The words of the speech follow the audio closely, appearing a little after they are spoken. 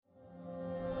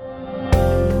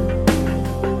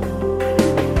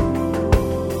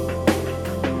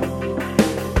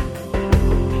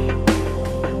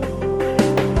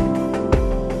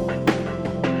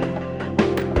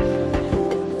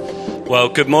Well,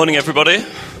 good morning, everybody.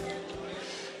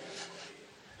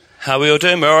 How are we all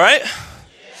doing? We all right?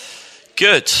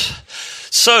 Good.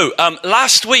 So,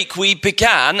 last week we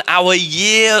began our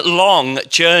year-long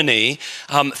journey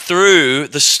through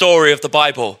the story of the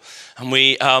Bible. And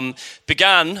we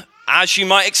began, as you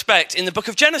might expect, in the book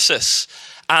of Genesis.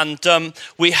 And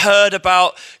we heard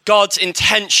about God's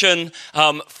intention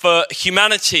for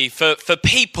humanity, for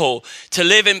people to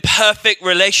live in perfect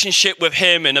relationship with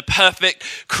him in a perfect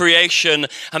creation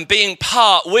and being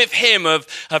part with him of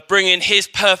bringing his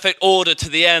perfect order to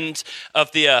the end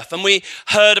of the earth. And we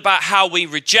heard about how we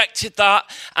rejected that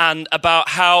and about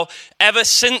how ever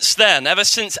since then, ever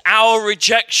since our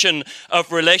rejection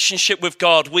of relationship with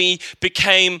God, we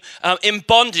became in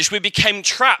bondage. We became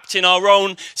trapped in our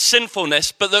own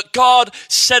sinfulness, but that God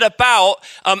set about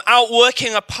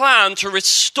outworking a plan to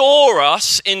restore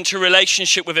us into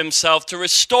relationship with himself, to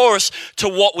restore us to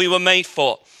what we were made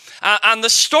for. And the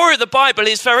story of the Bible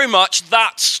is very much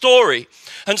that story.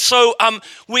 And so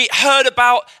we heard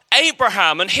about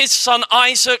Abraham and his son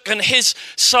Isaac and his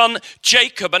son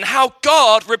Jacob, and how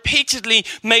God repeatedly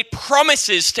made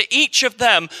promises to each of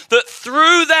them that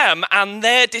through them and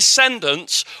their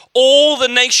descendants, all the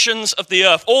nations of the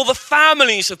earth, all the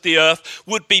families of the earth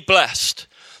would be blessed.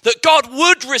 That God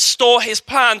would restore his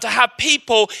plan to have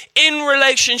people in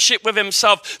relationship with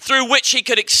himself through which he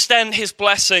could extend his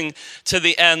blessing to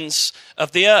the ends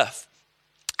of the earth.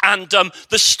 And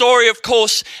the story, of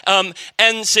course,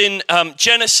 ends in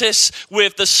Genesis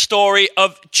with the story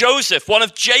of Joseph, one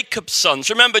of Jacob's sons.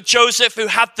 Remember Joseph who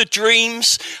had the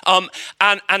dreams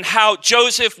and how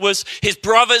Joseph his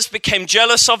brothers became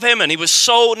jealous of him and he was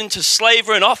sold into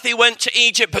slavery and off he went to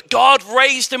Egypt. But God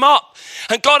raised him up.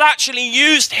 And God actually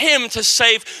used him to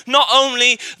save not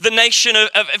only the nation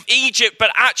of Egypt,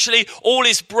 but actually all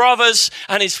his brothers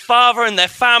and his father and their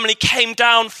family came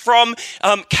down from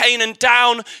Canaan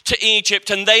down to Egypt,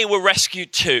 and they were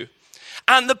rescued too.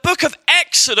 And the book of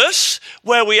Exodus,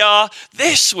 where we are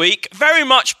this week, very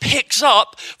much picks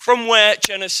up from where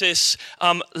Genesis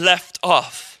left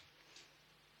off.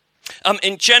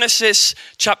 In Genesis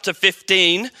chapter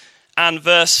 15 and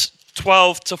verse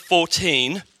 12 to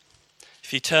 14,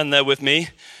 if you turn there with me,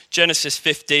 Genesis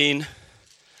 15,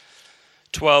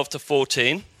 12 to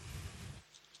 14,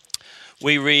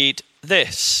 we read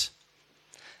this.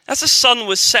 As the sun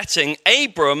was setting,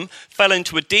 Abram fell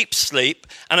into a deep sleep,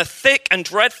 and a thick and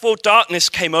dreadful darkness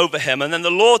came over him. And then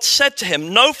the Lord said to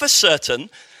him, "Know for certain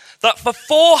that for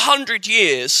 400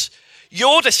 years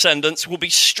your descendants will be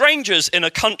strangers in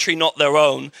a country not their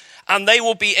own, and they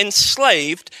will be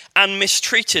enslaved and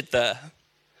mistreated there.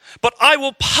 But I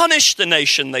will punish the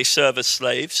nation they serve as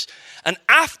slaves, and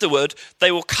afterward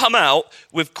they will come out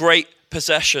with great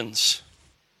possessions."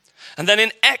 And then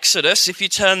in Exodus, if you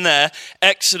turn there,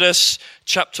 Exodus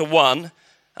chapter 1,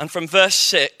 and from verse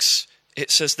 6,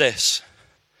 it says this.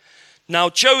 Now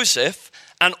Joseph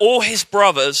and all his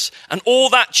brothers and all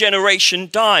that generation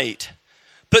died.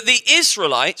 But the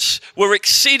Israelites were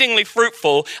exceedingly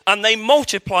fruitful, and they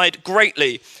multiplied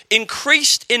greatly,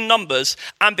 increased in numbers,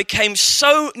 and became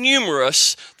so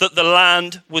numerous that the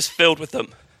land was filled with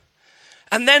them.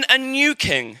 And then a new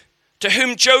king, to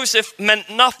whom Joseph meant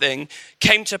nothing,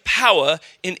 came to power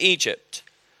in Egypt.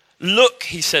 "Look,"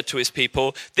 he said to his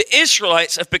people, "the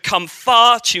Israelites have become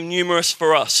far too numerous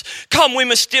for us. Come, we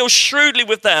must deal shrewdly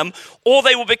with them, or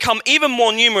they will become even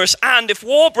more numerous, and if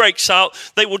war breaks out,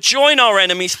 they will join our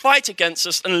enemies, fight against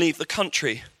us, and leave the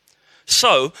country."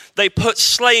 So they put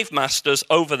slave masters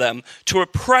over them to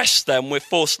oppress them with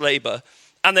forced labor.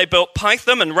 And they built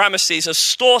Pithom and Ramesses as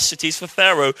store cities for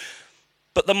Pharaoh.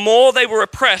 But the more they were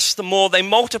oppressed, the more they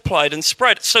multiplied and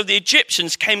spread. So the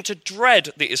Egyptians came to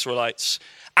dread the Israelites,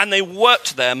 and they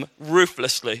worked them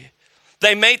ruthlessly.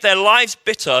 They made their lives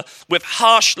bitter with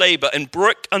harsh labor in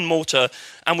brick and mortar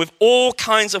and with all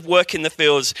kinds of work in the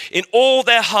fields. In all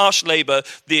their harsh labor,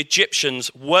 the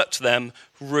Egyptians worked them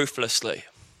ruthlessly.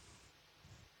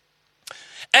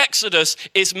 Exodus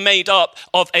is made up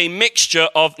of a mixture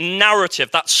of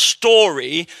narrative, that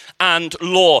story, and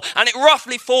law. And it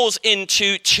roughly falls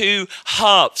into two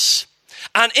halves.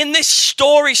 And in this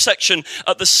story section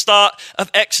at the start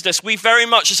of Exodus, we very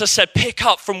much, as I said, pick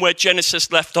up from where Genesis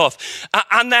left off.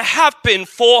 And there have been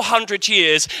 400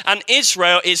 years, and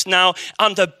Israel is now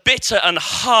under bitter and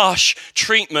harsh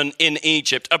treatment in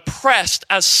Egypt, oppressed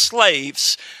as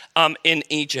slaves in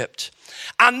Egypt.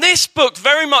 And this book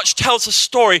very much tells a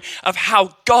story of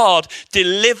how God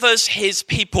delivers his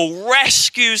people,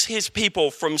 rescues his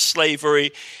people from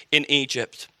slavery in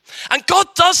Egypt. And God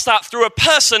does that through a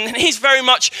person, and he's very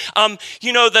much,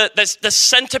 the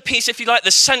centerpiece, if you like,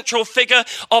 the central figure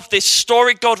of this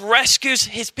story. God rescues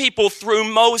his people through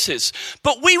Moses.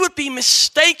 But we would be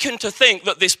mistaken to think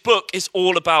that this book is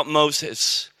all about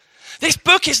Moses. This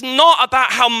book is not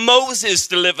about how Moses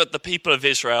delivered the people of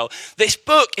Israel. This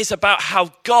book is about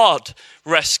how God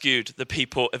rescued the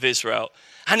people of Israel.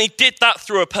 And he did that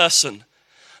through a person.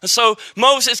 And so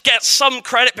Moses gets some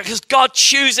credit because God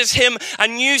chooses him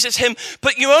and uses him.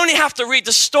 But you only have to read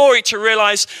the story to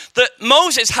realize that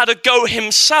Moses had to go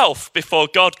himself before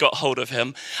God got hold of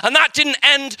him. And that didn't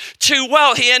end too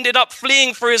well. He ended up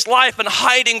fleeing for his life and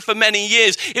hiding for many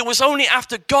years. It was only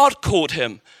after God called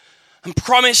him and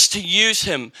promised to use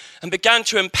him and began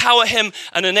to empower him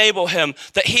and enable him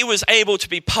that he was able to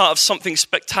be part of something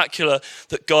spectacular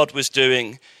that God was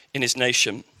doing in his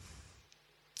nation.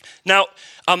 Now,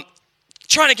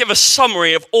 trying to give a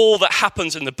summary of all that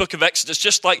happens in the book of Exodus,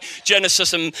 just like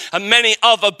Genesis and many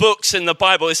other books in the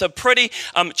Bible, is a pretty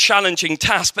challenging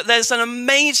task. But there's an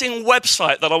amazing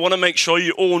website that I want to make sure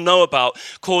you all know about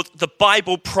called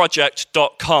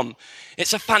thebibleproject.com.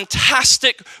 It's a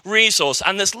fantastic resource,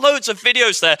 and there's loads of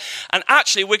videos there. And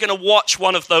actually, we're going to watch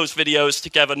one of those videos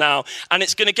together now, and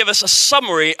it's going to give us a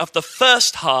summary of the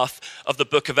first half of the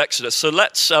book of Exodus. So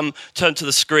let's turn to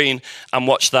the screen and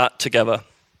watch that together.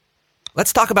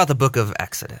 Let's talk about the book of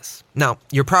Exodus. Now,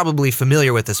 you're probably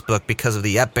familiar with this book because of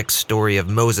the epic story of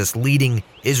Moses leading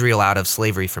Israel out of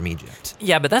slavery from Egypt.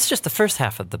 Yeah, but that's just the first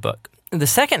half of the book. The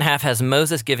second half has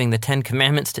Moses giving the 10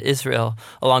 Commandments to Israel,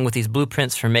 along with these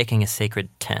blueprints for making a sacred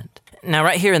tent. Now,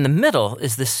 right here in the middle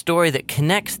is this story that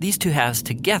connects these two halves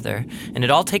together, and it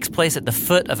all takes place at the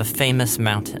foot of a famous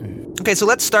mountain. Okay, so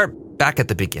let's start back at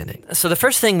the beginning. So the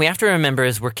first thing we have to remember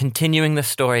is we're continuing the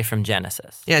story from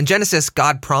Genesis. Yeah, in Genesis,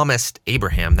 God promised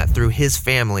Abraham that through his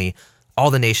family,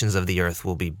 all the nations of the earth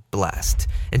will be blessed.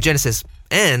 And Genesis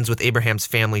ends with Abraham's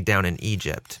family down in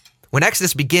Egypt. When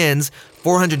Exodus begins,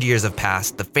 400 years have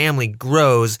passed, the family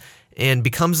grows and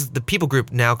becomes the people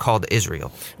group now called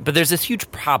Israel. But there's this huge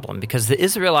problem because the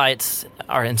Israelites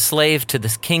are enslaved to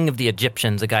this king of the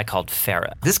Egyptians, a guy called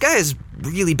Pharaoh. This guy is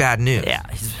really bad news. Yeah,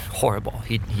 he's horrible.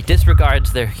 He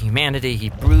disregards their humanity, he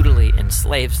brutally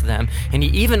enslaves them, and he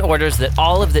even orders that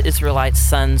all of the Israelites'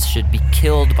 sons should be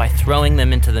killed by throwing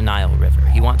them into the Nile River.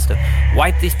 He wants to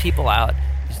wipe these people out.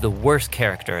 He's the worst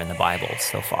character in the Bible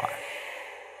so far.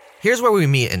 Here's where we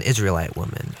meet an Israelite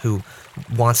woman who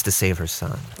wants to save her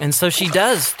son. And so she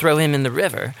does throw him in the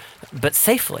river, but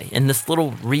safely, in this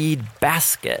little reed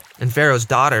basket. And Pharaoh's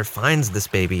daughter finds this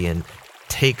baby and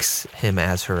takes him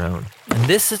as her own. And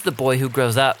this is the boy who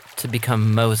grows up to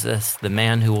become Moses, the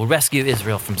man who will rescue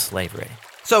Israel from slavery.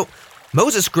 So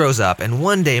Moses grows up, and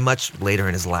one day, much later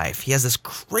in his life, he has this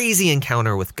crazy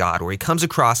encounter with God where he comes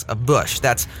across a bush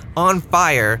that's on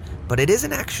fire, but it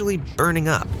isn't actually burning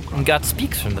up. And God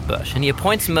speaks from the bush, and he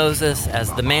appoints Moses as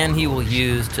the man he will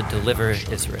use to deliver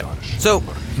Israel. So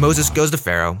Moses goes to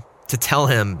Pharaoh to tell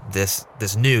him this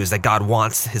news that God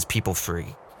wants his people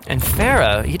free. And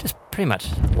Pharaoh, he just pretty much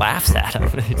laughs at him.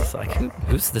 He's like,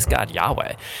 who's this God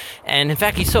Yahweh? And in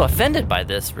fact, he's so offended by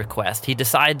this request, he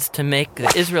decides to make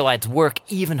the Israelites work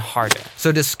even harder.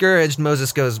 So discouraged,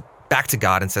 Moses goes back to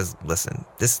God and says, listen,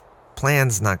 this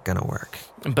plan's not going to work.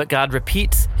 But God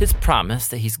repeats his promise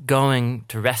that he's going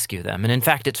to rescue them. And in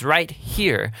fact, it's right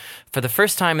here, for the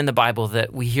first time in the Bible,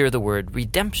 that we hear the word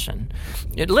redemption.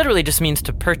 It literally just means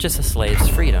to purchase a slave's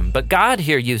freedom. But God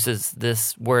here uses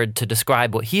this word to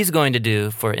describe what he's going to do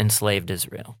for enslaved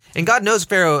Israel. And God knows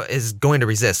Pharaoh is going to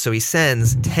resist, so he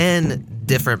sends 10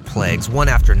 different plagues, one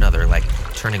after another, like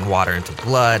turning water into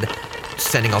blood,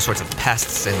 sending all sorts of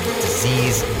pests and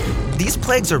disease. These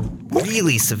plagues are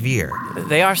really severe.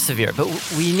 They are severe, but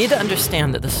we need to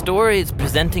understand that the story is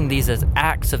presenting these as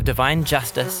acts of divine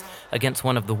justice against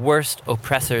one of the worst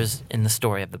oppressors in the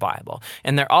story of the Bible.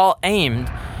 And they're all aimed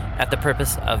at the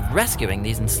purpose of rescuing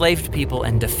these enslaved people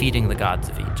and defeating the gods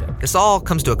of Egypt. This all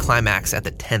comes to a climax at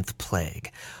the 10th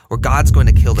plague, where God's going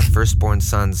to kill the firstborn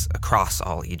sons across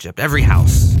all Egypt, every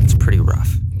house. It's pretty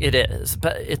rough. It is,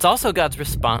 but it's also God's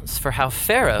response for how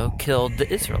Pharaoh killed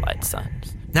the Israelite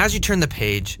sons. Now as you turn the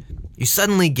page, you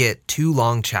suddenly get 2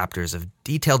 long chapters of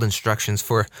detailed instructions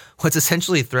for what's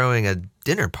essentially throwing a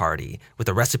dinner party with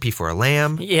a recipe for a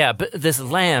lamb. Yeah, but this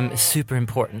lamb is super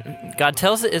important. God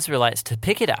tells the Israelites to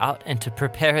pick it out and to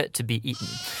prepare it to be eaten.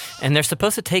 And they're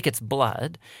supposed to take its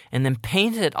blood and then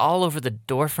paint it all over the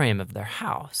doorframe of their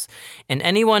house. And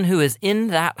anyone who is in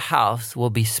that house will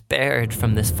be spared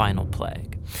from this final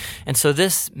plague. And so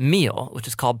this meal, which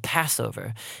is called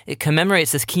Passover, it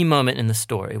commemorates this key moment in the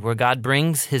story where God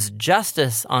brings his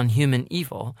justice on human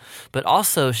evil, but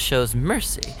also shows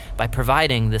mercy by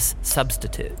providing this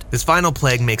substitute. This final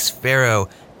plague makes Pharaoh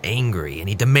angry, and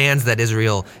he demands that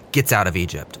Israel gets out of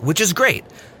Egypt, which is great.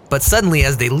 But suddenly,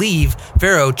 as they leave,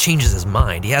 Pharaoh changes his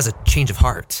mind. He has a change of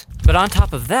heart. But on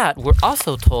top of that, we're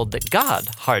also told that God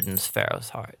hardens Pharaoh's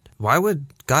heart. Why would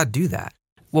God do that?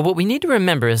 Well, what we need to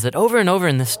remember is that over and over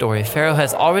in this story, Pharaoh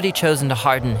has already chosen to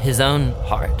harden his own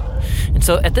heart. And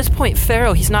so at this point,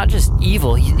 Pharaoh, he's not just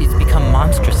evil, he's become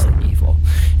monstrously evil.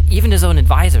 Even his own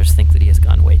advisors think that he has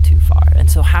gone way too far. And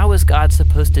so how is God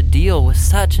supposed to deal with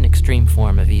such an extreme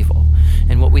form of evil?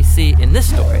 And what we see in this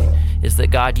story is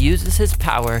that God uses his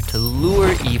power to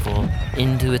lure evil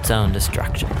into its own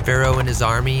destruction. Pharaoh and his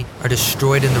army are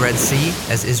destroyed in the Red Sea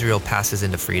as Israel passes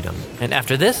into freedom. And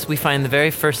after this, we find the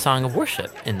very first song of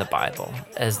worship in the Bible,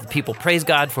 as the people praise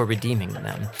God for redeeming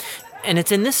them. And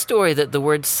it's in this story that the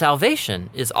word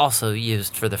salvation is also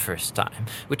used for the first time,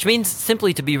 which means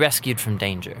simply to be rescued from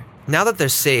danger. Now that they're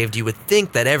saved, you would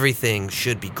think that everything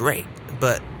should be great,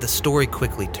 but the story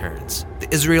quickly turns.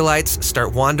 The Israelites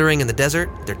start wandering in the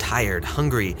desert. They're tired,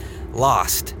 hungry,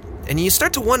 lost. And you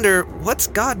start to wonder, what's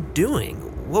God doing?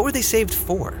 What were they saved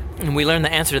for? And we learn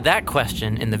the answer to that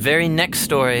question in the very next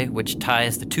story, which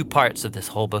ties the two parts of this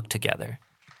whole book together.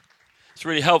 It's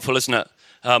really helpful, isn't it?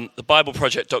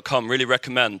 TheBibleProject.com, really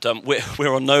recommend.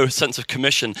 We're on no sense of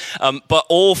commission, but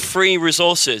all free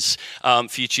resources for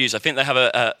you to use. I think they have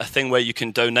a thing where you can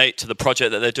donate to the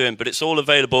project that they're doing, but it's all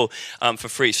available for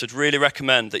free. So I'd really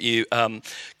recommend that you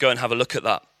go and have a look at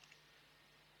that.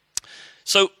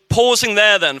 So pausing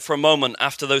there then for a moment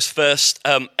after those first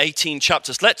 18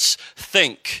 chapters, let's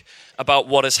think about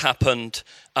what has happened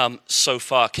so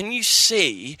far. Can you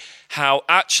see how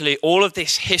actually all of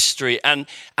this history, and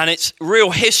it's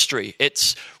real history,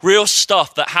 it's real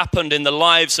stuff that happened in the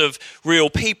lives of real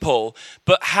people,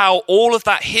 but how all of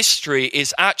that history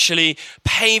is actually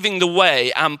paving the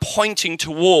way and pointing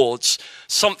towards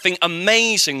something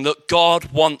amazing that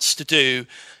God wants to do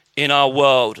in our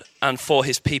world and for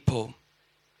his people.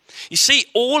 You see,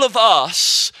 all of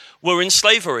us were in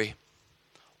slavery.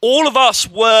 All of us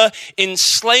were in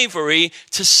slavery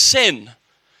to sin.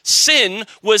 Sin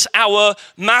was our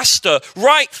master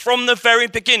right from the very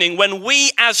beginning when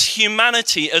we as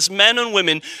humanity, as men and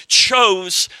women,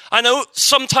 chose. I know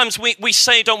sometimes we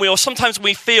say, don't we, or sometimes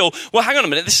we feel, well, hang on a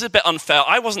minute, this is a bit unfair.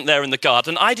 I wasn't there in the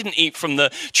garden. I didn't eat from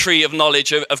the tree of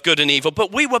knowledge of good and evil,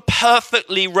 but we were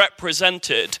perfectly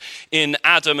represented in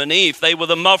Adam and Eve. They were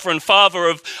the mother and father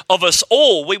of us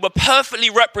all. We were perfectly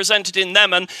represented in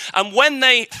them. And when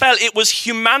they fell, it was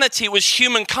humanity, it was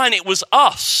humankind, it was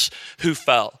us who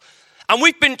fell. And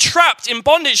we've been trapped in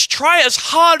bondage, try as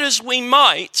hard as we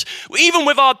might, even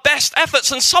with our best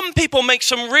efforts. And some people make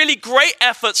some really great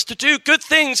efforts to do good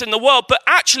things in the world, but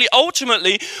actually,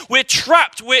 ultimately, we're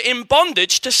trapped, we're in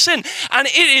bondage to sin. And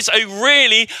it is a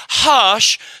really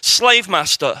harsh slave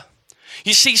master.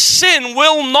 You see, sin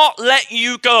will not let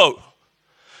you go.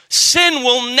 Sin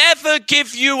will never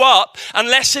give you up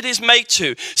unless it is made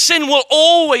to. Sin will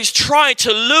always try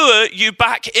to lure you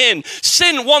back in.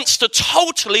 Sin wants to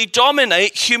totally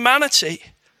dominate humanity.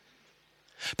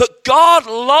 But God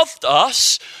loved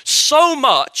us so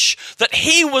much that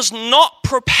he was not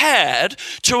prepared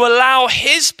to allow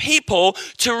his people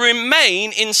to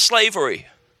remain in slavery.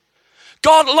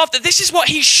 God loved it. This is what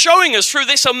he's showing us through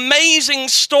this amazing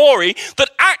story that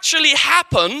actually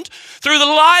happened through the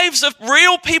lives of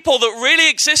real people that really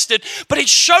existed. But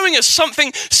he's showing us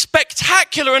something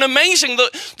spectacular and amazing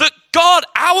that God,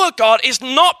 our God, is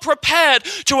not prepared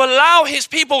to allow his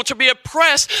people to be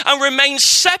oppressed and remain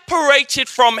separated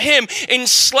from him in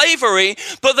slavery,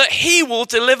 but that he will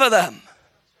deliver them.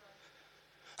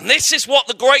 And this is what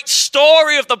the great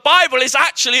story of the Bible is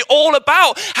actually all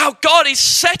about. How God is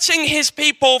setting his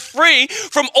people free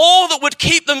from all that would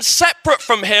keep them separate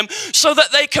from him so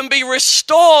that they can be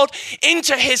restored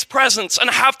into his presence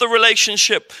and have the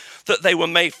relationship that they were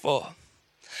made for.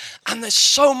 And there's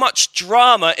so much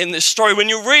drama in this story. When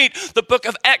you read the book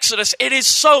of Exodus, it is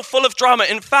so full of drama.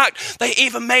 In fact, they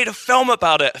even made a film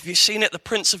about it. Have you seen it? The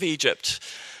Prince of Egypt.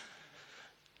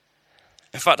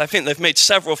 In fact, I think they've made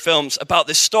several films about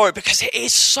this story because it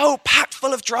is so packed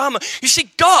full of drama. You see,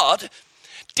 God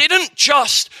didn't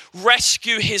just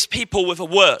rescue his people with a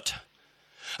word.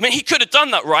 I mean, he could have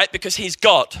done that, right? Because he's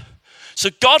God. So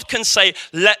God can say,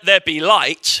 let there be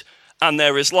light, and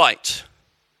there is light.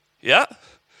 Yeah?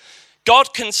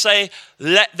 God can say,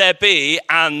 let there be,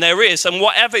 and there is. And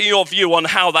whatever your view on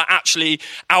how that actually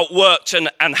outworked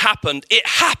and happened, it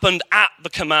happened at the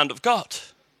command of God.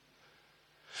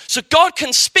 So God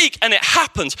can speak and it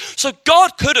happens. So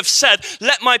God could have said,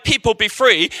 let my people be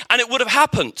free, and it would have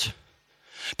happened.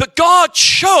 But God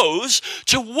chose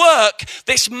to work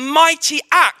this mighty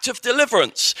act of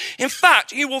deliverance. In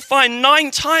fact, you will find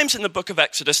 9 times in the book of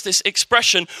Exodus this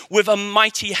expression, with a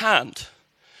mighty hand.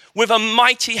 With a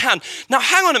mighty hand. Now,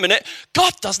 hang on a minute.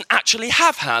 God doesn't actually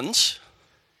have hands,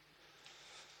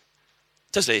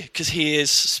 does he? Because he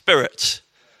is spirit.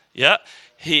 Yeah?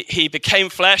 He became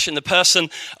flesh in the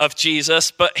person of Jesus,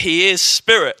 but he is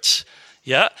spirit.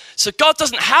 Yeah? So God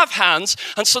doesn't have hands,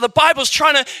 and so the Bible's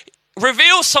trying to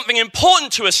reveals something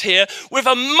important to us here, with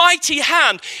a mighty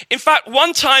hand. In fact,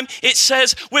 one time it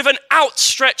says with an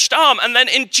outstretched arm, and then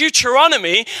in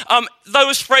Deuteronomy,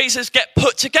 those phrases get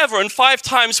put together, and 5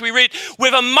 times we read,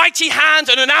 with a mighty hand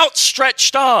and an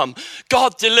outstretched arm,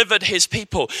 God delivered his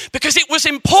people. Because it was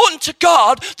important to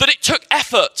God that it took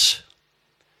effort.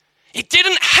 It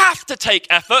didn't have to take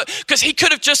effort, because he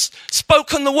could have just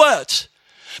spoken the word.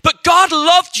 But God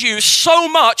loved you so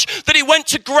much that he went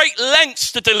to great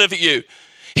lengths to deliver you.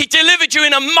 He delivered you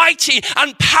in a mighty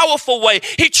and powerful way.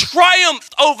 He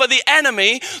triumphed over the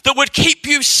enemy that would keep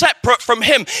you separate from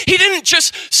him. He didn't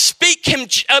just speak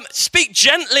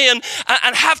gently and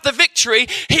have the victory.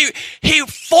 He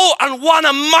fought and won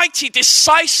a mighty,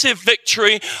 decisive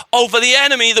victory over the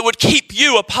enemy that would keep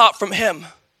you apart from him.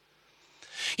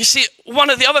 You see, one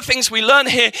of the other things we learn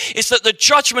here is that the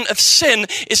judgment of sin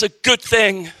is a good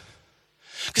thing.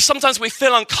 Because sometimes we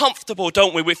feel uncomfortable,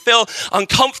 don't we? We feel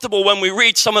uncomfortable when we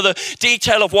read some of the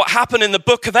detail of what happened in the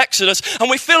book of Exodus. And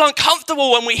we feel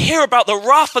uncomfortable when we hear about the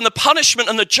wrath and the punishment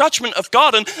and the judgment of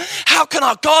God. And how can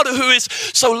our God, who is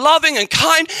so loving and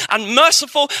kind and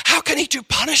merciful, how can he do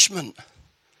punishment?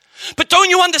 But don't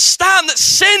you understand that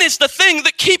sin is the thing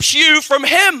that keeps you from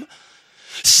him?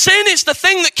 Sin is the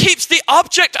thing that keeps the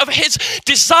object of his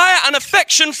desire and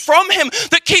affection from him,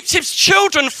 that keeps his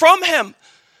children from him.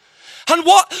 And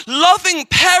what loving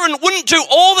parent wouldn't do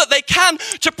all that they can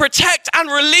to protect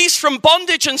and release from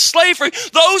bondage and slavery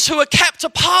those who are kept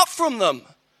apart from them?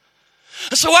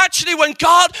 And so actually when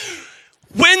God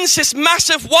wins this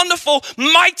massive, wonderful,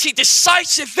 mighty,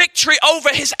 decisive victory over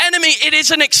his enemy, it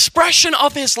is an expression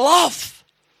of his love.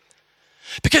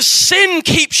 Because sin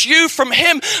keeps you from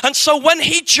him. And so when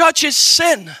he judges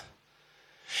sin,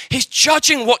 he's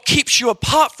judging what keeps you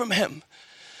apart from him.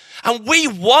 And we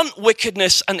want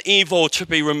wickedness and evil to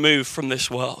be removed from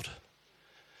this world.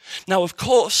 Now, of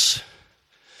course,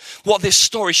 what this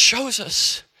story shows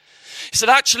us is that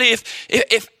actually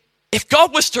if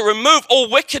God was to remove all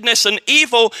wickedness and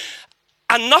evil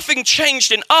and nothing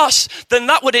changed in us, then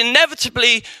that would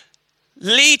inevitably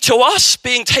lead to us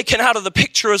being taken out of the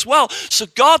picture as well. So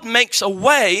God makes a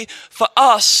way for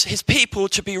us, his people,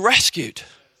 to be rescued.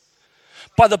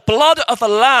 By the blood of a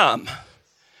lamb,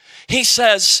 he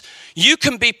says, you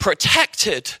can be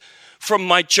protected from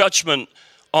my judgment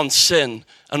on sin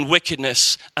and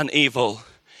wickedness and evil.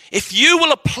 If you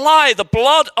will apply the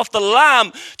blood of the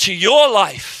lamb to your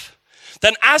life,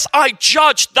 then as I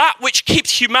judge that which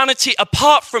keeps humanity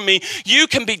apart from me, you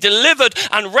can be delivered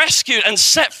and rescued and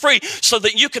set free so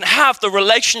that you can have the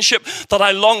relationship that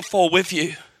I long for with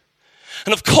you.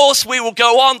 And of course, we will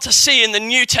go on to see in the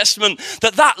New Testament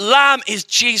that that lamb is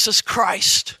Jesus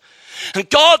Christ. And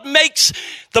God makes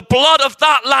the blood of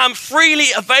that lamb freely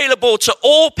available to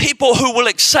all people who will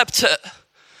accept it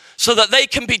so that they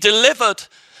can be delivered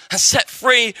and set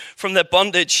free from their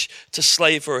bondage to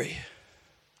slavery.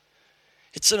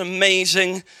 It's an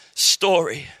amazing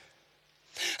story.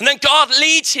 And then God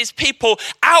leads his people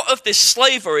out of this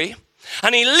slavery,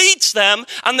 and he leads them,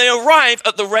 and they arrive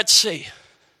at the Red Sea.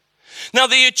 Now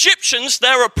the Egyptians,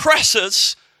 their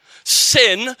oppressors,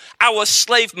 sin, our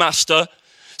slave master,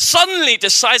 suddenly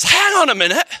decides, hang on a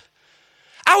minute,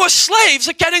 our slaves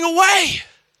are getting away.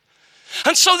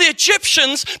 And so the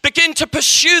Egyptians begin to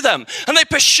pursue them, and they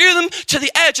pursue them to the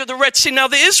edge of the Red Sea. Now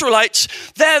the Israelites,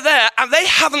 they're there, and they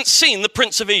haven't seen the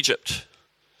Prince of Egypt.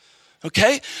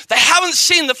 Okay? They haven't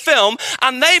seen the film,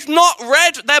 and they've not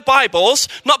read their Bibles,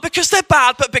 not because they're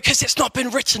bad, but because it's not been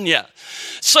written yet.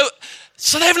 So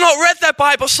they've not read their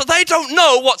Bible, so they don't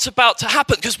know what's about to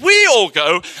happen. Because we all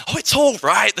go, oh, it's all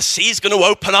right. The sea's going to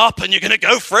open up and you're going to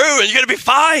go through and you're going to be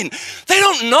fine. They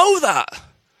don't know that.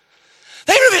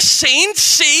 They've never seen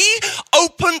sea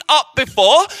opened up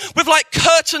before with like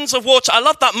curtains of water. I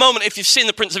love that moment if you've seen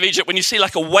the Prince of Egypt when you see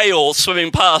like a whale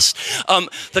swimming past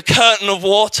the curtain of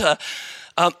water.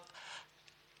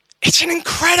 It's an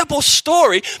incredible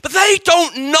story, but they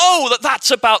don't know that that's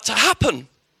about to happen.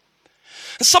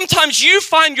 And sometimes you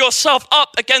find yourself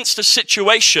up against a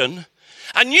situation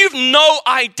And you've no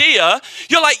idea.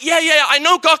 You're like, yeah, I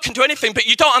know God can do anything, but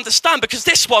you don't understand because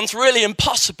this one's really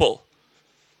impossible.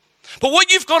 But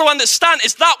what you've got to understand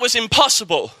is that was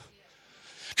impossible.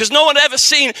 Because no one had ever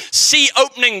seen sea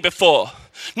opening before.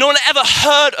 No one ever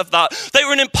heard of that. They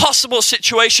were in an impossible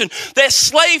situation. Their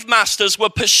slave masters were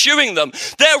pursuing them.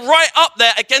 They're right up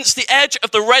there against the edge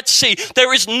of the Red Sea.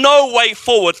 There is no way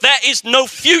forward. There is no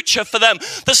future for them.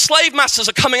 The slave masters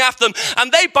are coming after them.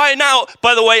 And they by now,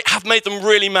 by the way, have made them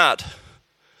really mad.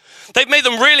 They've made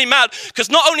them really mad because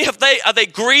not only are they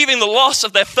grieving the loss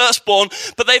of their firstborn,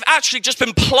 but they've actually just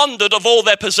been plundered of all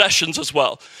their possessions as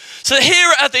well. So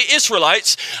here are the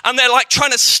Israelites, and they're like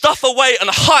trying to stuff away and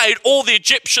hide all the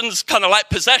Egyptians' kind of like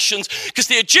possessions because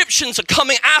the Egyptians are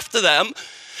coming after them,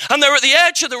 and they're at the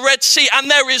edge of the Red Sea,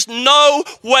 and there is no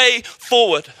way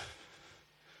forward.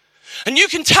 And you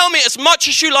can tell me as much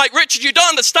as you like, Richard, you don't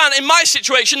understand. In my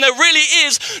situation, there really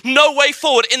is no way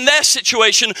forward. In their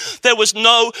situation, there was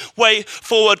no way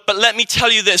forward. But let me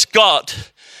tell you this, God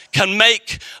can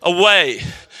make a way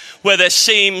where there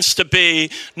seems to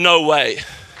be no way.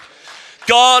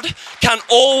 God can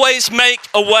always make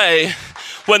a way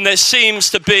when there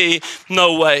seems to be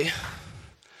no way.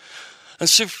 And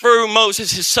so through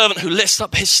Moses, his servant, who lifts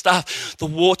up his staff, the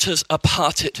waters are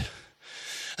parted.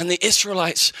 And the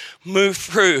Israelites moved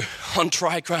through on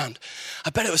dry ground. I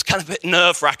bet it was kind of a bit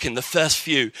nerve-wracking the first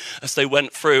few as they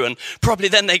went through. And probably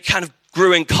then they kind of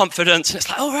grew in confidence. And it's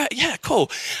like, all right, yeah,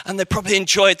 cool. And they probably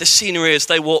enjoyed the scenery as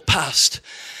they walked past.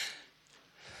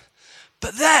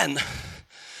 But then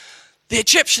the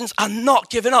Egyptians are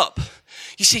not giving up.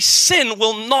 You see, sin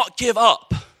will not give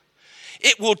up.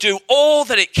 It will do all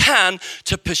that it can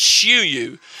to pursue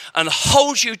you and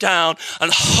hold you down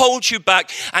and hold you back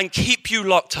and keep you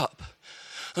locked up.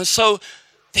 And so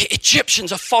the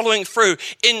Egyptians are following through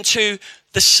into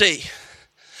the sea.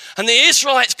 And the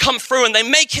Israelites come through and they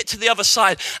make it to the other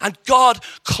side, and God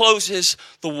closes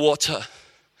the water.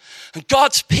 And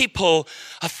God's people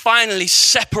are finally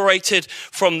separated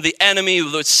from the enemy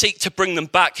who would seek to bring them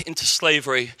back into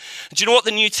slavery. And do you know what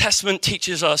the New Testament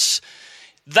teaches us?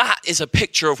 That is a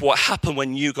picture of what happened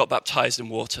when you got baptized in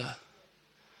water.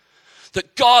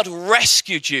 That God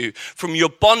rescued you from your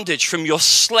bondage, from your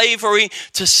slavery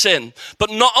to sin.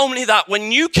 But not only that,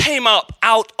 when you came up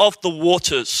out of the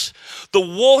waters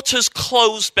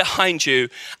closed behind you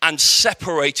and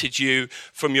separated you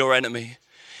from your enemy.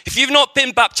 If you've not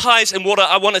been baptized in water,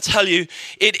 I want to tell you,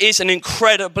 it is an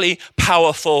incredibly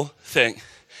powerful thing.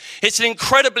 It's an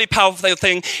incredibly powerful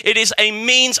thing. It is a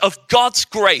means of God's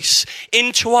grace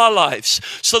into our lives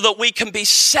so that we can be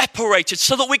separated,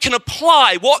 so that we can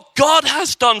apply what God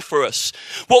has done for us,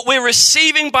 what we're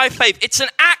receiving by faith. It's an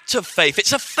act of faith.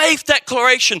 It's a faith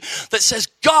declaration that says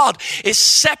God is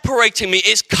separating me,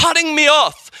 is cutting me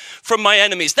off from my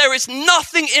enemies. There is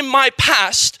nothing in my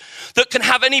past that can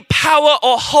have any power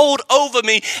or hold over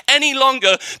me any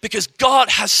longer because God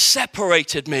has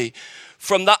separated me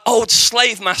from that old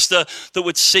slave master that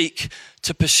would seek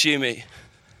to pursue me.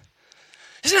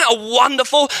 Isn't it a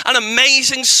wonderful and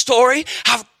amazing story?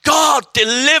 How God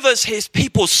delivers his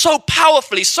people so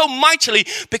powerfully, so mightily,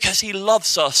 because he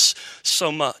loves us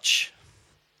so much.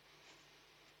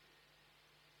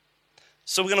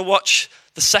 So we're going to watch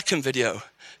the second video,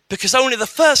 because only the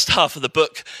first half of the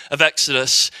book of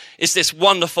Exodus is this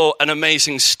wonderful and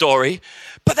amazing story.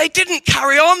 But they didn't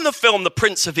carry on the film, The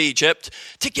Prince of Egypt,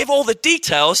 to give all the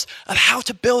details of how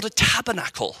to build a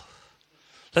tabernacle.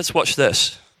 Let's watch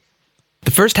this. The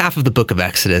first half of the book of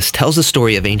Exodus tells the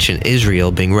story of ancient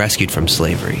Israel being rescued from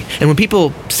slavery. And when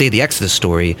people say the Exodus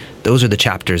story, those are the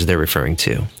chapters they're referring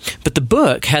to. But the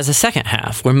book has a second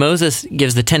half where Moses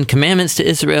gives the 10 Commandments to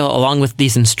Israel along with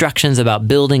these instructions about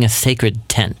building a sacred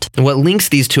tent. And what links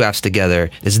these two halves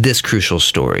together is this crucial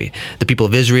story. The people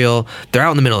of Israel, they're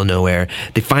out in the middle of nowhere.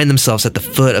 They find themselves at the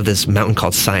foot of this mountain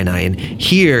called Sinai. And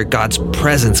here, God's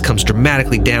presence comes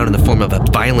dramatically down in the form of a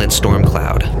violent storm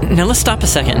cloud. Now let's stop a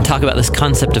second and talk about this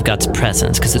concept of God's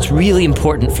presence, because it's really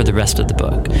important for the rest of the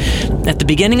book. At the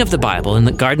beginning of the Bible, in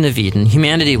the Garden of Eden,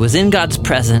 humanity was in God's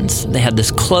presence. They had this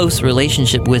close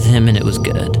relationship with him, and it was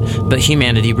good. But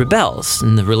humanity rebels,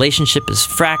 and the relationship is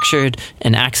fractured,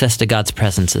 and access to God's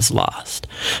presence is lost.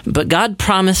 But God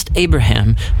promised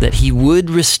Abraham that he would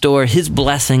restore his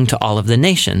blessing to all of the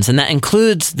nations, and that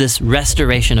includes this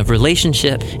restoration of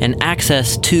relationship and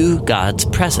access to God's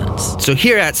presence. So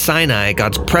here at Sinai,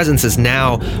 God's presence is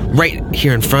now right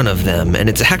here in front of them, and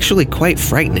it's actually quite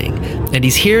frightening. And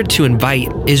he's here to invite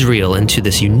Israel into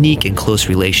this unique and close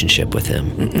relationship with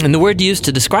him. And the word used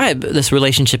to describe this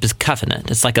relationship is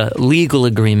covenant. It's like a legal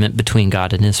agreement between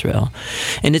God and Israel.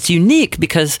 And it's unique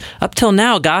because up till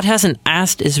now, God hasn't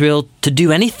asked Israel to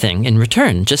do anything in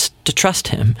return, just to trust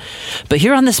him. But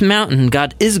here on this mountain,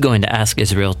 God is going to ask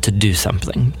Israel to do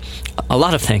something. A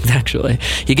lot of things, actually.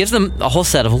 He gives them a whole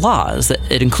set of laws.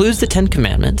 It includes the 10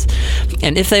 Commandments.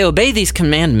 And if they obey these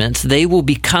commandments, they will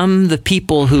become the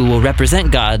people who will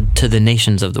represent God to the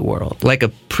nations of the world. Like a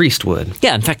priest would.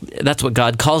 Yeah, in fact, that's what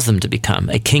God calls them to become,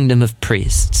 a kingdom of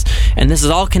priests. And this is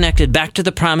all connected back to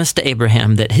the promise to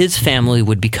Abraham that his family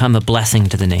would become a blessing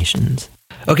to the nations.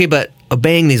 Okay, but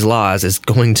obeying these laws is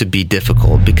going to be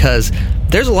difficult because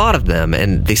there's a lot of them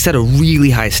and they set a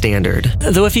really high standard.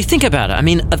 Though if you think about it, I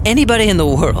mean, of anybody in the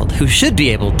world who should be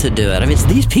able to do it, I mean, it's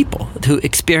these people who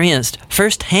experienced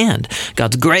firsthand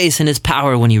God's grace and his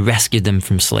power when he rescued them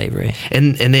from slavery.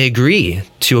 And they agree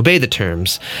to obey the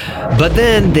terms, but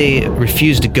then they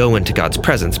refuse to go into God's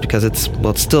presence because it's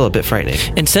still a bit frightening.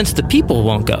 And since the people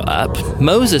won't go up,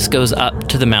 Moses goes up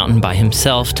to the mountain by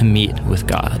himself to meet with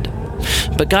God.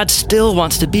 But God still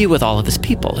wants to be with all of his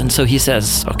people. And so he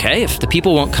says, okay, if the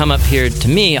people won't come up here to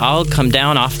me, I'll come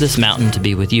down off this mountain to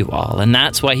be with you all. And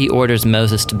that's why he orders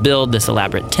Moses to build this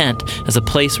elaborate tent as a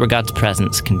place where God's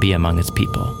presence can be among his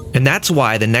people. And that's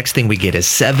why the next thing we get is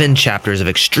 7 chapters of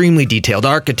extremely detailed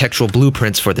architectural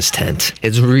blueprints for this tent.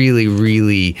 It's really,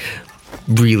 really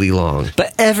long.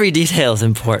 But every detail is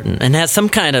important and has some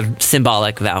kind of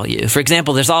symbolic value. For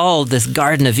example, there's all this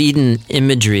Garden of Eden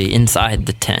imagery inside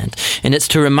the tent. And it's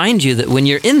to remind you that when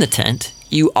you're in the tent,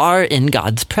 you are in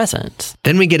God's presence.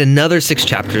 Then we get another 6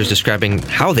 chapters describing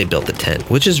how they built the tent,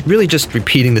 which is really just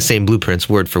repeating the same blueprints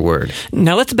word for word.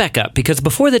 Now let's back up, because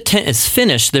before the tent is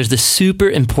finished, there's this super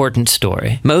important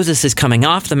story. Moses is coming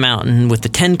off the mountain with the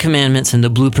 10 commandments and the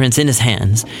blueprints in his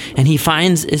hands, and he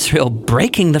finds Israel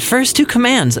breaking the first 2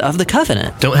 commands of the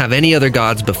covenant. Don't have any other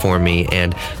gods before me,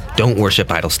 and don't worship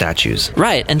idol statues.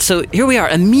 Right, and so here we are.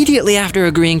 Immediately after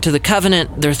agreeing to the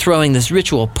covenant, they're throwing this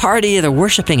ritual party. They're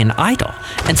worshiping an idol.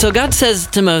 And so God says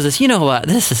to Moses, you know what,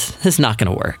 this is not going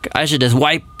to work. I should just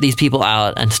wipe these people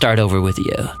out and start over with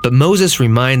you. But Moses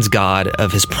reminds God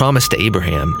of his promise to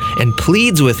Abraham and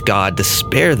pleads with God to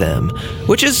spare them,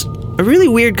 which is a really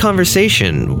weird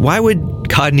conversation. Why would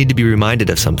God need to be reminded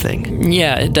of something?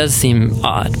 Yeah, it does seem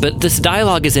odd, but this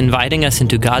dialogue is inviting us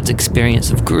into God's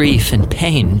experience of grief and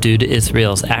pain due to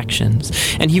Israel's actions.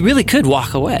 And he really could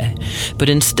walk away. But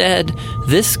instead,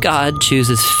 this God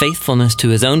chooses faithfulness to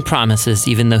his own promises,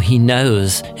 even though he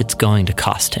knows it's going to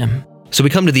cost him. So we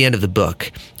come to the end of the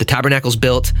book. The tabernacle's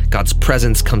built, God's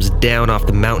presence comes down off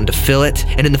the mountain to fill it,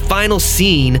 and in the final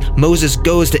scene, Moses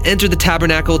goes to enter the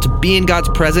tabernacle to be in God's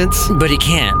presence. But he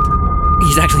can't.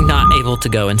 He's actually not able to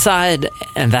go inside,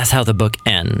 and that's how the book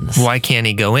ends. Why can't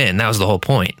he go in? That was the whole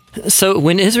point. So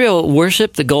when Israel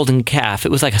worshipped the golden calf, it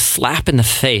was like a slap in the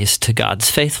face to God's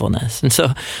faithfulness. And so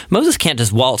Moses can't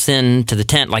just waltz into the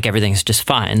tent like everything's just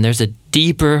fine. There's a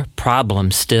deeper problem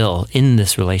still in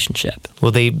this relationship.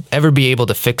 Will they ever be able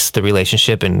to fix the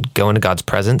relationship and go into God's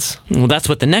presence? Well, that's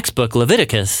what the next book,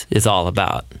 Leviticus, is all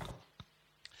about.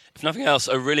 If nothing else,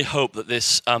 I really hope that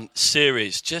this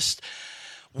series just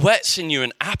whets in you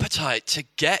an appetite to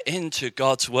get into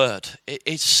God's word.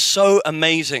 It's so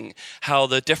amazing how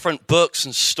the different books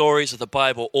and stories of the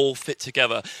Bible all fit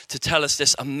together to tell us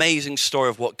this amazing story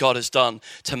of what God has done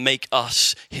to make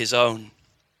us his own.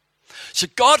 So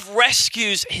God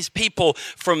rescues his people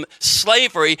from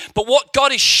slavery, but what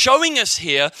God is showing us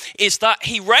here is that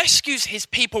he rescues his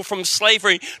people from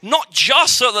slavery not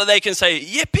just so that they can say,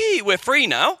 yippee, we're free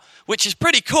now, which is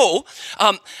pretty cool.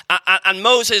 And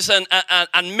Moses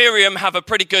and Miriam have a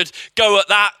pretty good go at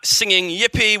that, singing,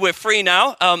 yippee, we're free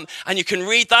now. And you can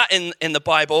read that in the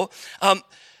Bible.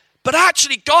 But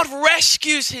actually, God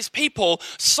rescues his people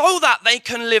so that they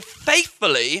can live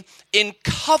faithfully in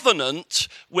covenant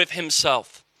with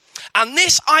himself. And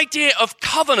this idea of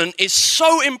covenant is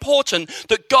so important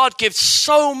that God gives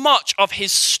so much of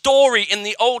his story in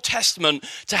the Old Testament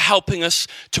to helping us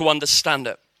to understand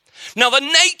it. Now, the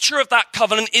nature of that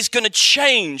covenant is going to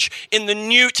change in the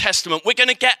New Testament. We're going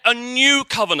to get a new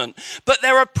covenant. But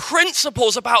there are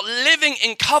principles about living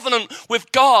in covenant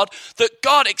with God that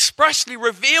God expressly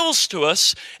reveals to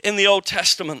us in the Old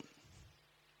Testament.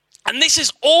 And this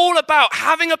is all about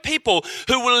having a people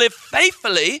who will live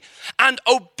faithfully and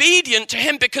obedient to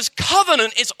him, because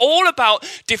covenant is all about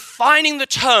defining the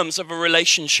terms of a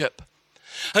relationship.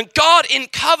 And God in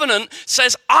covenant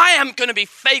says, I am going to be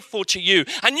faithful to you,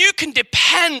 and you can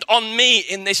depend on me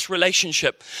in this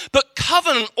relationship. But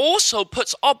covenant also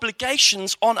puts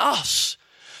obligations on us.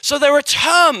 So there are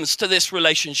terms to this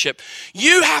relationship.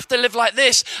 You have to live like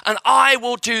this, and I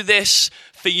will do this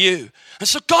for you. And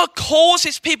so God calls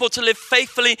his people to live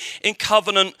faithfully in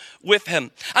covenant with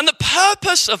him. And the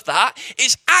purpose of that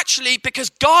is actually because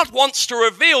God wants to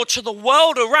reveal to the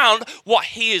world around what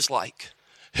he is like,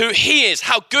 who he is,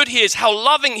 how good he is, how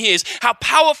loving he is, how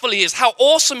powerful he is, how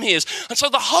awesome he is. And so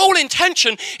the whole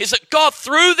intention is that God,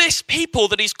 through this people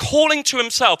that he's calling to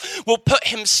himself, will put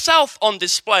himself on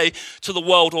display to the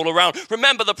world all around.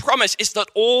 Remember, the promise is that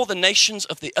all the nations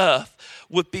of the earth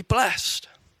would be blessed.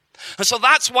 And so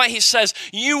that's why he says,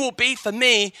 you will be for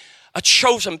me a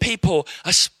chosen people,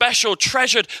 a special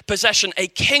treasured possession, a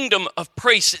kingdom of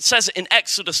priests. It says it in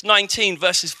Exodus 19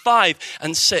 verses 5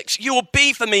 and 6. You will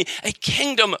be for me a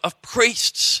kingdom of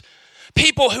priests,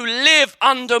 people who live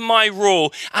under my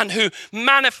rule and who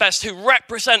manifest, who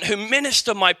represent, who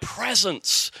minister my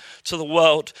presence to the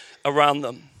world around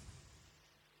them.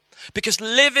 Because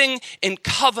living in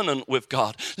covenant with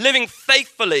God, living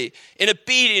faithfully in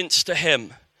obedience to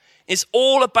him, is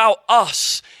all about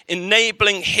us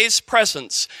enabling his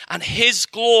presence and his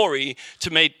glory to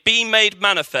be made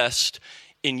manifest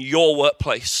in your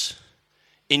workplace,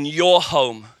 in your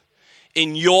home,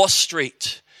 in your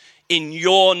street, in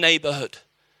your neighborhood.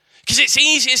 Because it's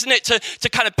easy, isn't it, to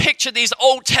kind of picture these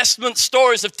Old Testament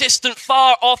stories of distant,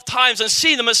 far off times and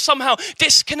see them as somehow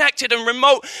disconnected and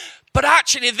remote. But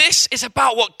actually, this is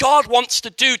about what God wants to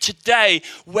do today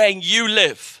where you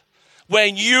live, where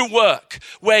you work,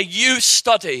 where you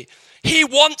study. He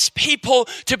wants people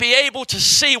to be able to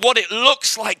see what it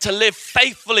looks like to live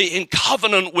faithfully in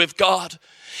covenant with God.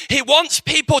 He wants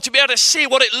people to be able to see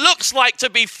what it looks like to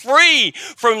be free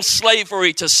from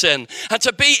slavery to sin and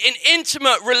to be in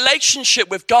intimate relationship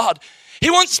with God. He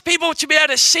wants people to be able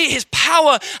to see his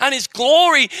power and his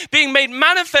glory being made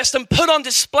manifest and put on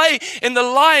display in the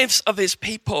lives of his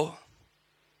people.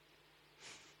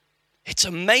 It's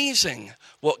amazing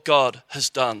what God has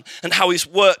done and how he's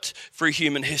worked through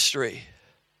human history.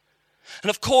 And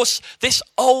of course, this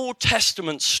Old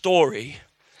Testament story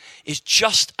is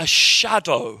just a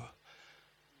shadow.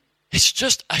 It's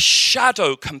just a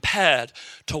shadow compared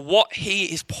to what he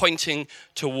is pointing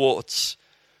towards.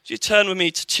 So you turn with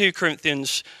me to 2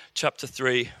 Corinthians chapter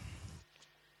 3.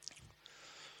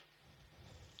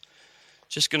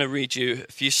 Just going to read you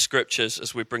a few scriptures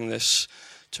as we bring this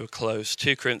to a close.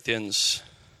 2 Corinthians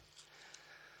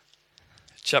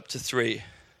chapter 3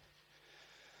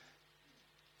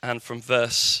 and from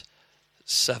verse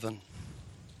 7.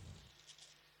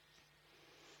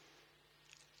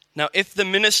 Now, if the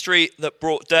ministry that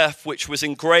brought death, which was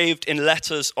engraved in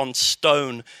letters on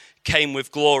stone, came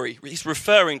with glory. He's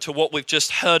referring to what we've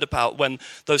just heard about when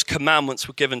those commandments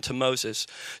were given to Moses.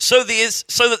 So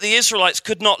that the Israelites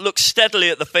could not look steadily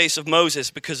at the face of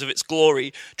Moses because of its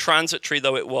glory, transitory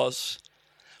though it was.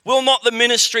 Will not the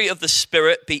ministry of the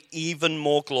Spirit be even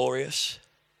more glorious?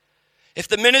 If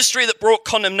the ministry that brought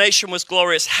condemnation was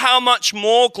glorious, how much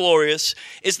more glorious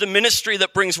is the ministry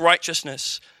that brings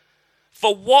righteousness?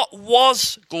 For what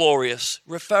was glorious,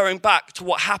 referring back to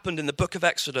what happened in the book of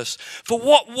Exodus, for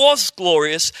what was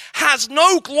glorious has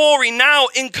no glory now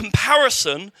in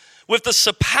comparison with the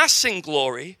surpassing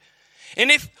glory. And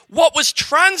if what was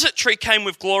transitory came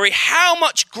with glory, how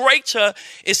much greater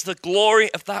is the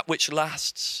glory of that which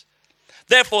lasts?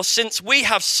 Therefore, since we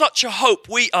have such a hope,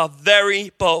 we are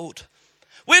very bold.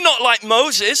 We're not like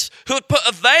Moses, who had put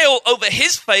a veil over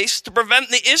his face to prevent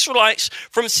the Israelites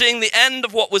from seeing the end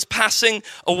of what was passing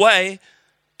away.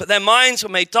 But their minds were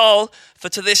made dull, for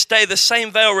to this day the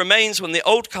same veil remains when the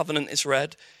old covenant is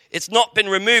read. It's not been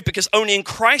removed because only in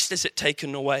Christ is it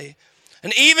taken away.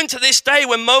 And even to this day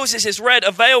when Moses is read,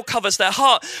 a veil covers their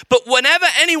heart. But whenever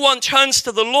anyone turns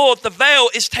to the Lord, the veil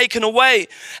is taken away.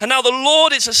 And now the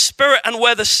Lord is a spirit, and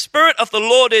where the Spirit of the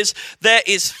Lord is, there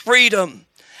is freedom.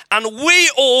 And we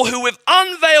all who with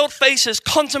unveiled faces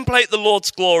contemplate the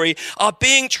Lord's glory are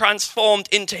being transformed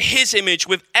into his image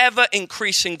with ever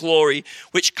increasing glory,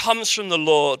 which comes from the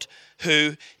Lord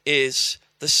who is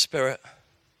the Spirit.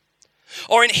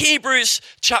 Or in Hebrews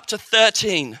chapter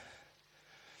 13.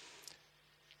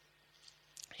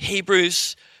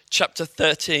 Hebrews chapter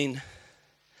 13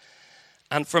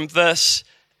 and from verse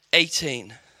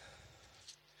 18.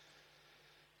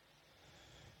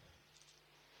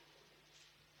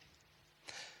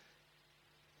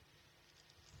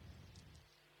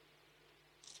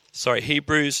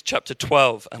 Hebrews chapter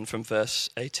 12 and from verse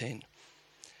 18.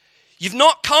 You've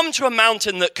not come to a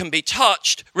mountain that can be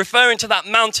touched, referring to that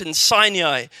mountain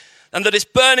Sinai, and that is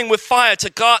burning with fire,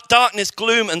 to darkness,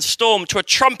 gloom, and storm, to a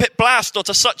trumpet blast, or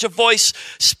to such a voice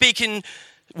speaking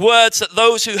words that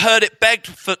those who heard it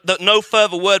begged that no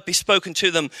further word be spoken to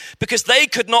them, because they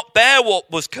could not bear what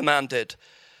was commanded.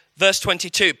 Verse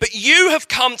 22, but you have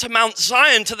come to Mount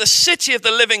Zion, to the city of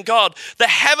the living God, the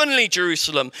heavenly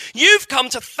Jerusalem. You've come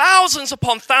to thousands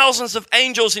upon thousands of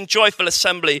angels in joyful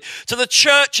assembly, to the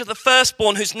church of the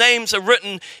firstborn whose names are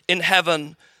written in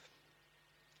heaven.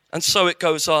 And so it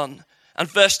goes on. And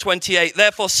verse 28,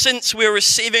 therefore, since we are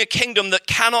receiving a kingdom that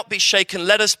cannot be shaken,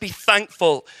 let us be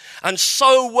thankful and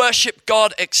so worship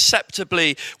God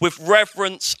acceptably with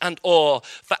reverence and awe,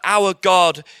 for our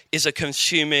God is a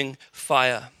consuming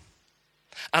fire.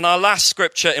 And our last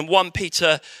scripture in 1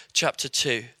 Peter chapter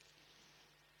 2.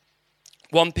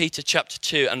 1 Peter chapter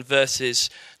 2 and verses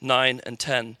 9 and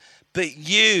 10. But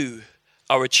you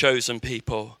are a chosen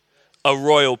people, a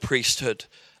royal priesthood,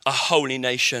 a holy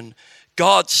nation,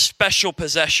 God's special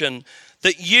possession,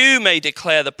 that you may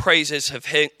declare the praises of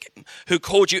him who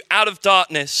called you out of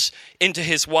darkness into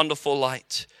his wonderful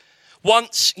light.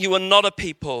 Once you were not a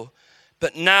people,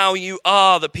 but now you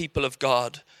are the people of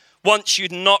God. Once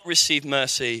you'd not received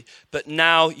mercy, but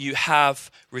now you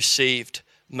have received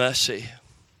mercy.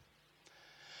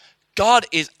 God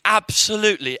is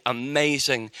absolutely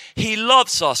amazing. He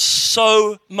loves us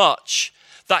so much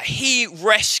that he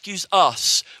rescues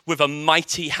us with a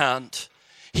mighty hand.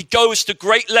 He goes to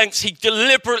great lengths. He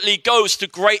deliberately goes to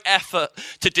great effort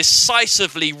to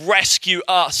decisively rescue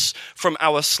us from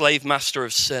our slave master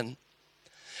of sin.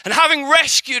 And having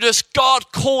rescued us,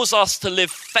 God calls us to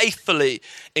live faithfully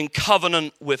in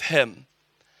covenant with him.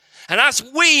 And as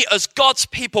we, as God's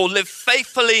people, live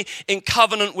faithfully in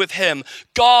covenant with him,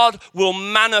 God will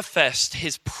manifest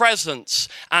his presence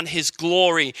and his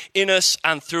glory in us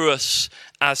and through us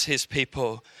as his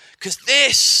people. Because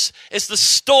this is the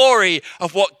story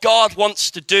of what God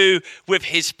wants to do with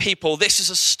his people. This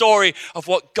is a story of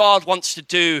what God wants to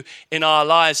do in our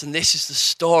lives. And this is the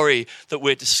story that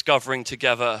we're discovering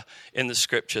together in the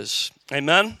scriptures.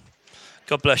 Amen.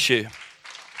 God bless you.